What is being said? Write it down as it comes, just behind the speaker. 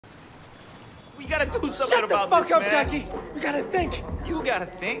We gotta do something about this, man. Shut the fuck up, Jackie. We gotta think. You gotta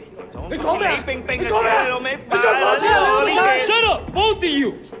think. Shut up, both of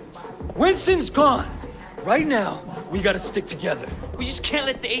you! Winston's gone. Right now, we gotta stick together. We just can't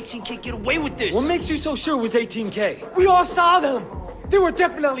let the 18K get away with this. What makes you so sure it was 18K? We all saw them. They were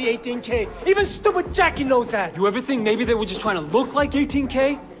definitely 18K. Even stupid Jackie knows that. You ever think maybe they were just trying to look like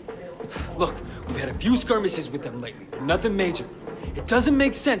 18K? Look, we've had a few skirmishes with them lately, but nothing major. It doesn't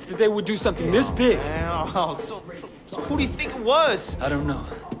make sense that they would do something this big. So who do you think it was? I don't know,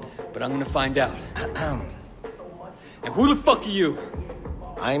 but I'm gonna find out. And who the fuck are you?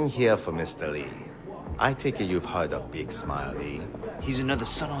 I'm here for Mr. Lee. I take it you've heard of Big Smile Lee. He's another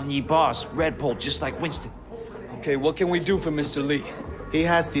Sun On Yee boss, Red Pole, just like Winston. Okay, what can we do for Mr. Lee? He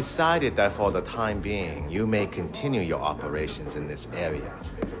has decided that for the time being, you may continue your operations in this area.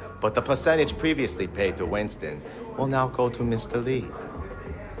 But the percentage previously paid to Winston will now go to Mr. Lee.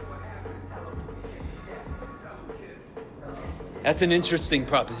 That's an interesting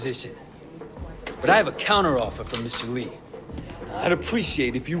proposition. But I have a counteroffer from Mr. Lee. I'd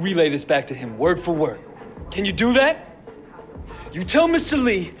appreciate if you relay this back to him word for word. Can you do that? You tell Mr.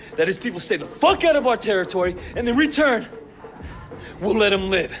 Lee that his people stay the fuck out of our territory, and in return, we'll let him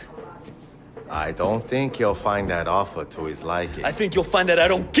live. I don't think you'll find that offer to his liking. I think you'll find that I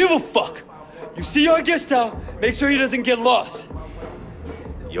don't give a fuck. You see our guest out, make sure he doesn't get lost.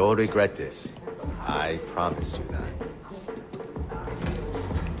 You'll regret this. I promised you that.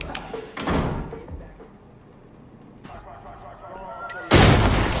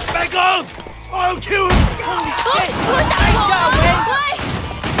 Back off! I'll kill him! Holy shit! Nice job, man!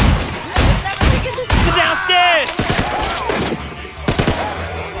 Get downstairs!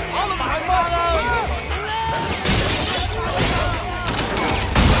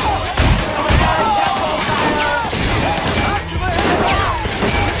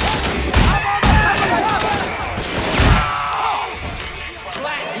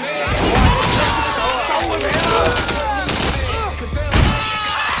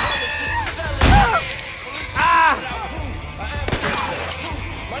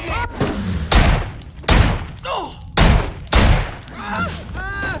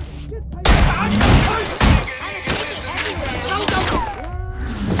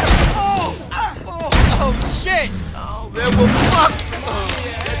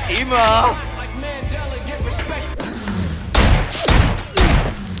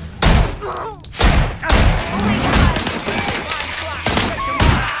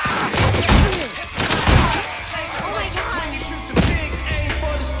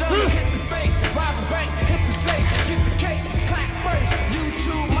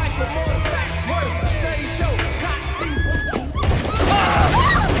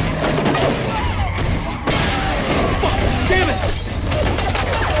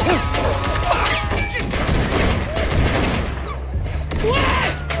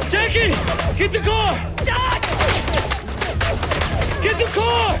 Get the car! Get the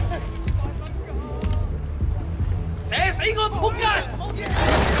car!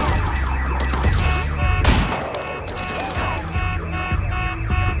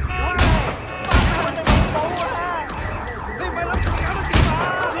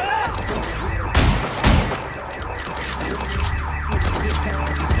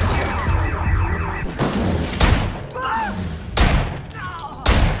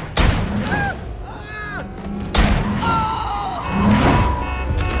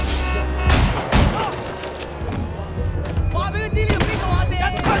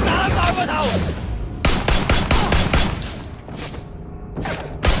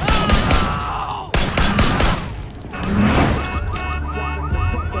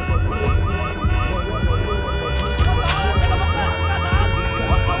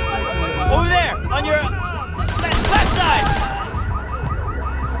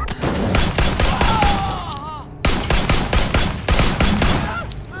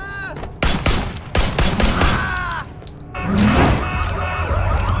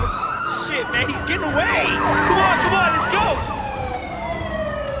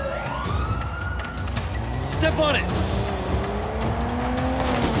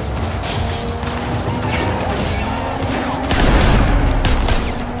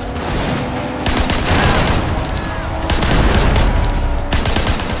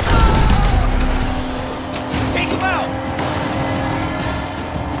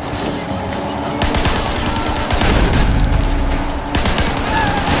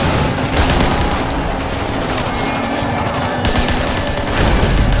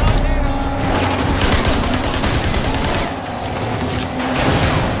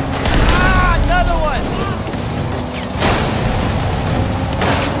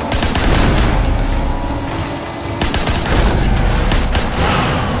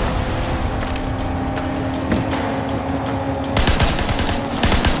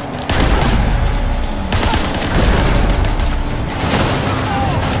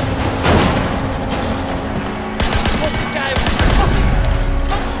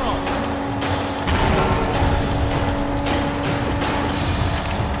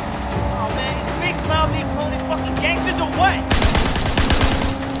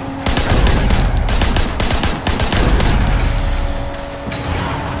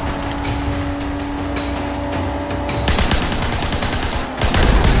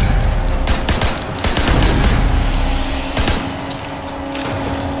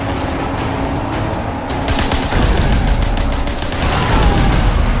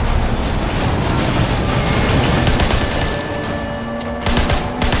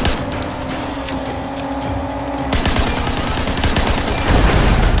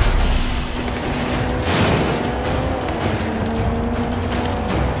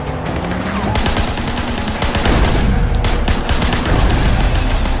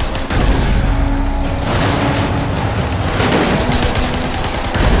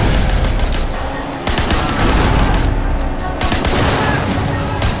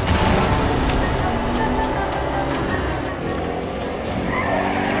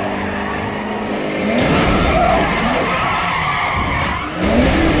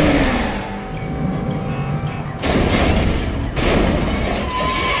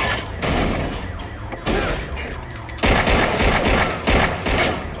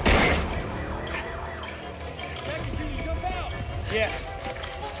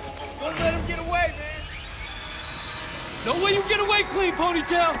 Don't let him get away, man! No way you get away clean,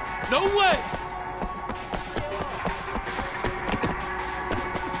 Ponytail! No way!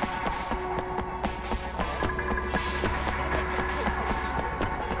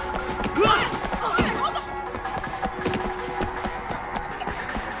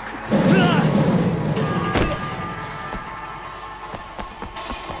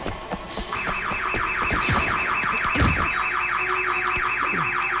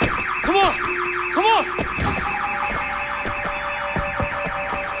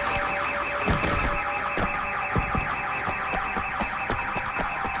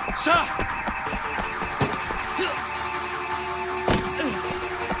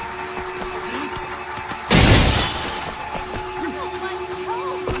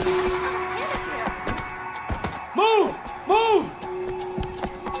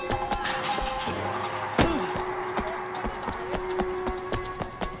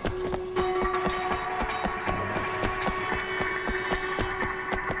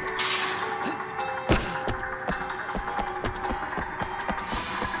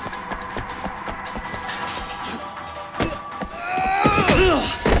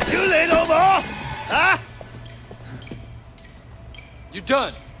 You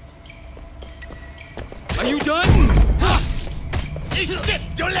done? Are you done? Shit,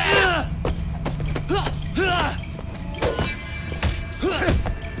 you're left!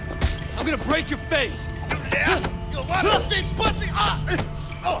 I'm gonna break your face! You want to see pussy?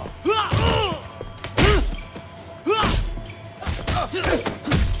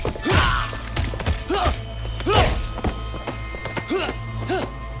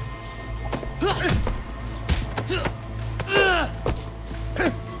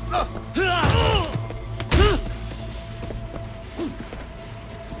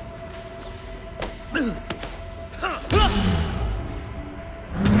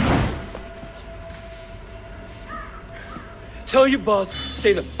 Tell your boss,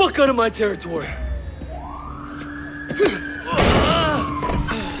 stay the fuck out of my territory.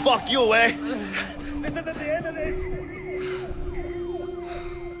 Fuck you, eh?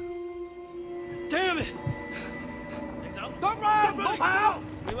 Damn it! Ah,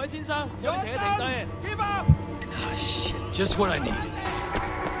 shit, just what I needed.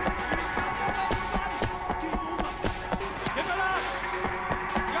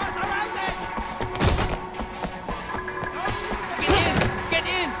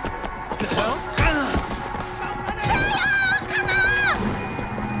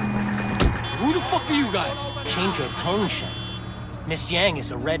 Who the fuck are you guys? Change your tone, Shen. Miss Yang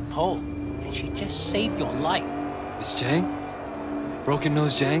is a red pole, and she just saved your life. Miss Jiang? Broken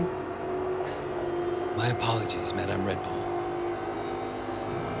Nose Jiang? My apologies, Madame Red Bull.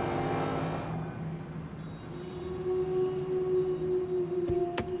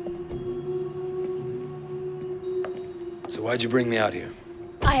 So why'd you bring me out here?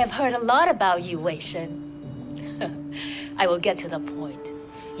 I have heard a lot about you, Wei Shen. I will get to the point.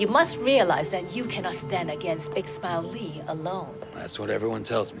 You must realize that you cannot stand against Big Smile Lee alone. That's what everyone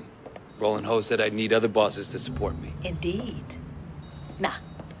tells me. Roland Ho said I'd need other bosses to support me. Indeed. Nah,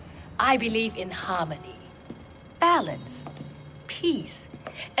 I believe in harmony, balance, peace,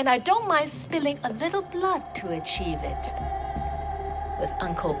 and I don't mind spilling a little blood to achieve it. With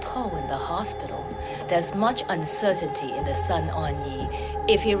Uncle Po in the hospital, there's much uncertainty in the Sun On Yi.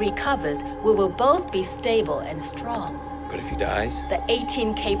 If he recovers, we will both be stable and strong. But if he dies? The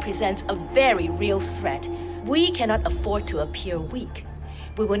 18K presents a very real threat. We cannot afford to appear weak.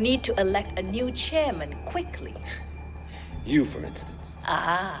 We will need to elect a new chairman quickly. You, for instance.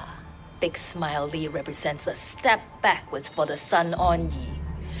 Ah, Big Smile Lee represents a step backwards for the Sun On Yi.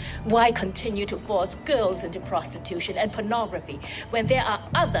 Why continue to force girls into prostitution and pornography when there are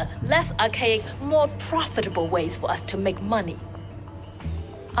other, less archaic, more profitable ways for us to make money?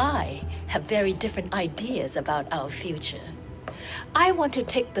 I have very different ideas about our future. I want to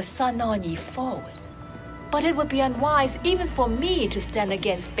take the Sun On Yi forward, but it would be unwise even for me to stand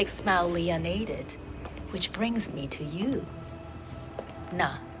against Big Smile Lee unaided, which brings me to you.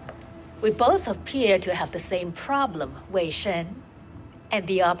 Nah, we both appear to have the same problem, Wei Shen, and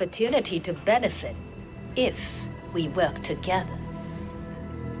the opportunity to benefit if we work together.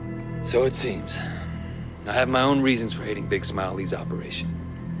 So it seems. I have my own reasons for hating Big Smile Lee's operation.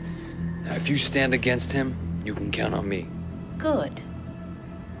 Now, if you stand against him, you can count on me. Good.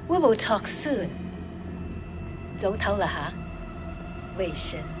 We will talk soon. 早唞啦吓，魏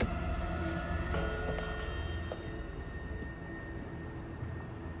神。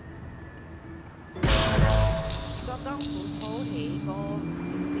個金本土起歌，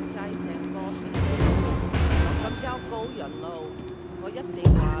食齋成個城，咁交高人路。我一定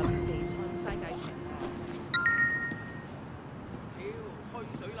話未賽世界拳啊！屌，吹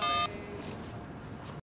水啦你！